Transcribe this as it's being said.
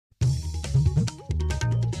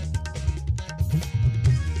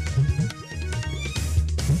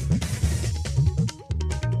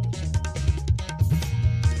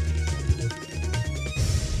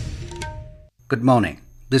Good morning.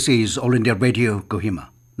 This is All India Radio, Kohima.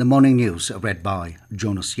 The morning news read by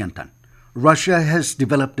Jonas Yantan. Russia has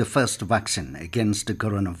developed the first vaccine against the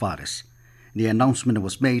coronavirus. The announcement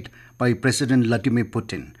was made by President Vladimir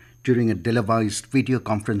Putin during a televised video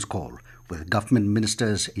conference call with government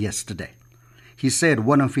ministers yesterday. He said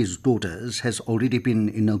one of his daughters has already been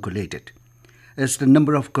inoculated. As the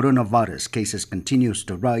number of coronavirus cases continues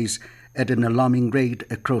to rise at an alarming rate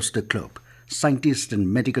across the globe, scientists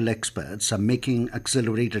and medical experts are making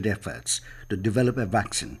accelerated efforts to develop a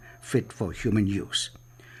vaccine fit for human use.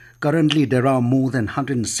 Currently, there are more than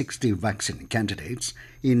 160 vaccine candidates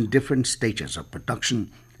in different stages of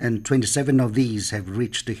production, and 27 of these have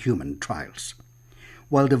reached the human trials.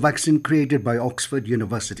 While the vaccine created by Oxford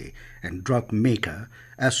University and drug maker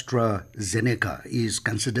AstraZeneca is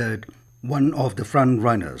considered one of the front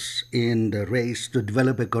runners in the race to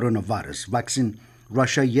develop a coronavirus vaccine,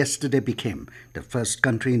 Russia yesterday became the first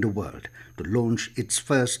country in the world to launch its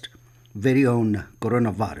first very own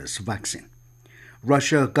coronavirus vaccine.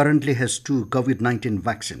 Russia currently has 2 COVID-19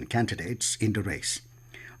 vaccine candidates in the race.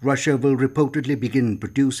 Russia will reportedly begin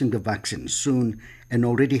producing the vaccine soon and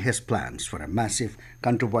already has plans for a massive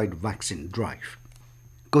countrywide vaccine drive.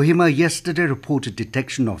 Kohima yesterday reported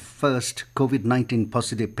detection of first COVID-19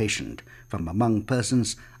 positive patient from among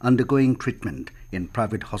persons undergoing treatment in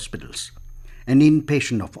private hospitals. An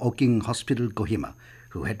inpatient of Oking Hospital, Kohima,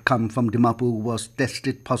 who had come from Dimapur, was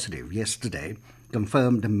tested positive yesterday,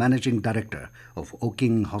 confirmed the managing director of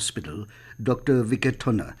Oking Hospital, Dr.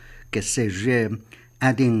 Viketona Kesseje,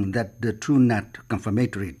 adding that the TrueNat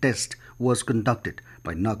confirmatory test was conducted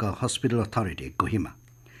by Naga Hospital Authority, Kohima.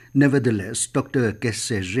 Nevertheless, Dr.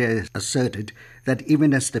 Kesseje asserted that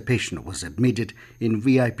even as the patient was admitted in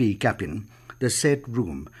VIP cabin, the said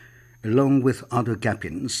room, along with other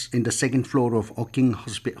cabins in the second floor of Oking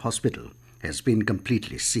Hospital, has been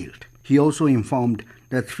completely sealed. He also informed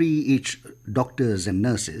that 3 each doctors and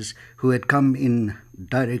nurses who had come in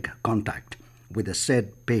direct contact with the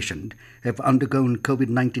said patient have undergone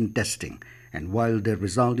COVID-19 testing, and while their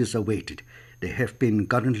result is awaited, they have been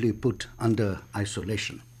currently put under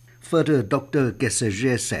isolation. Further, Dr.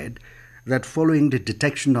 Kesseje said that following the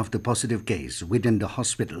detection of the positive case within the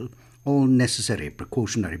hospital, all necessary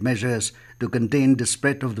precautionary measures to contain the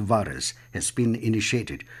spread of the virus has been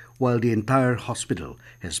initiated, while the entire hospital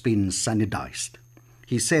has been sanitized.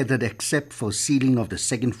 He said that except for sealing of the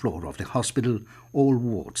second floor of the hospital, all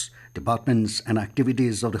wards, departments and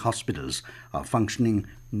activities of the hospitals are functioning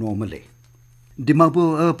normally.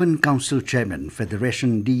 Dimapur Urban Council Chairman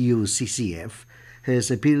Federation DUCCF has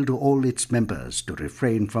appealed to all its members to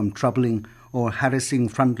refrain from troubling or harassing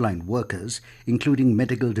frontline workers, including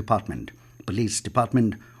medical department, police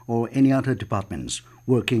department, or any other departments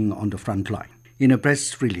working on the front line. In a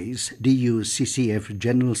press release, DUCCF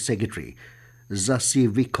General Secretary Zasi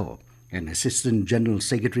Viko and Assistant General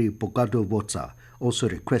Secretary Pokado Wotsa also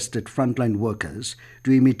requested frontline workers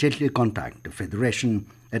to immediately contact the Federation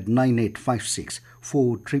at 9856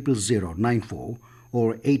 400094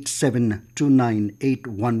 or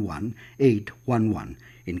 8729811811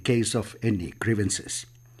 in case of any grievances.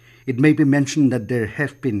 It may be mentioned that there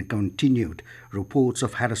have been continued reports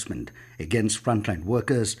of harassment against frontline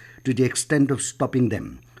workers to the extent of stopping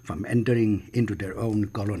them from entering into their own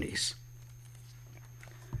colonies.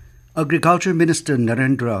 Agriculture Minister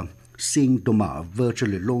Narendra Singh Tomar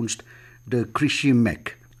virtually launched the Krishi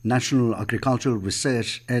Mech, National Agricultural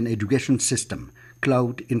Research and Education System,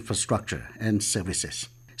 Cloud Infrastructure and Services.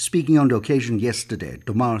 Speaking on the occasion yesterday,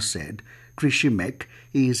 Tomar said Krishi Mech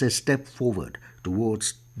is a step forward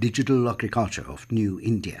towards digital agriculture of New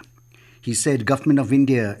India. He said Government of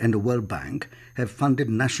India and the World Bank have funded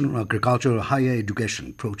National Agricultural Higher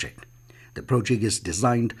Education Project. The project is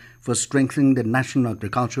designed for strengthening the national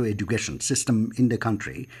agricultural education system in the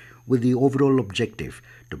country with the overall objective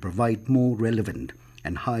to provide more relevant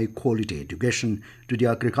and high-quality education to the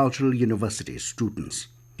agricultural university students.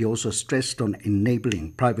 He also stressed on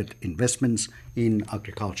enabling private investments in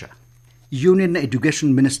agriculture. Union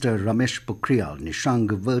Education Minister Ramesh Pokhriyal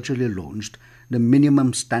Nishank virtually launched the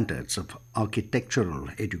Minimum Standards of Architectural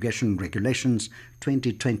Education Regulations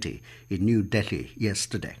 2020 in New Delhi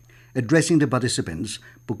yesterday. Addressing the participants,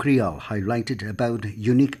 Pokhriyal highlighted about the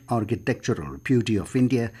unique architectural beauty of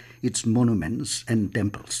India, its monuments and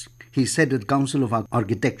temples. He said that the Council of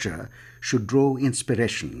Architecture should draw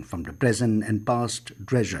inspiration from the present and past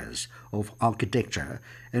treasures of architecture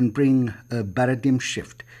and bring a paradigm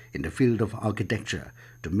shift in the field of architecture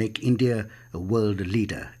to make India a world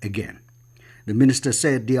leader again. The minister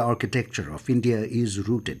said the architecture of India is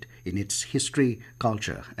rooted in its history,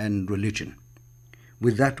 culture and religion.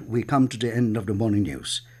 With that, we come to the end of the morning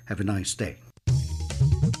news. Have a nice day.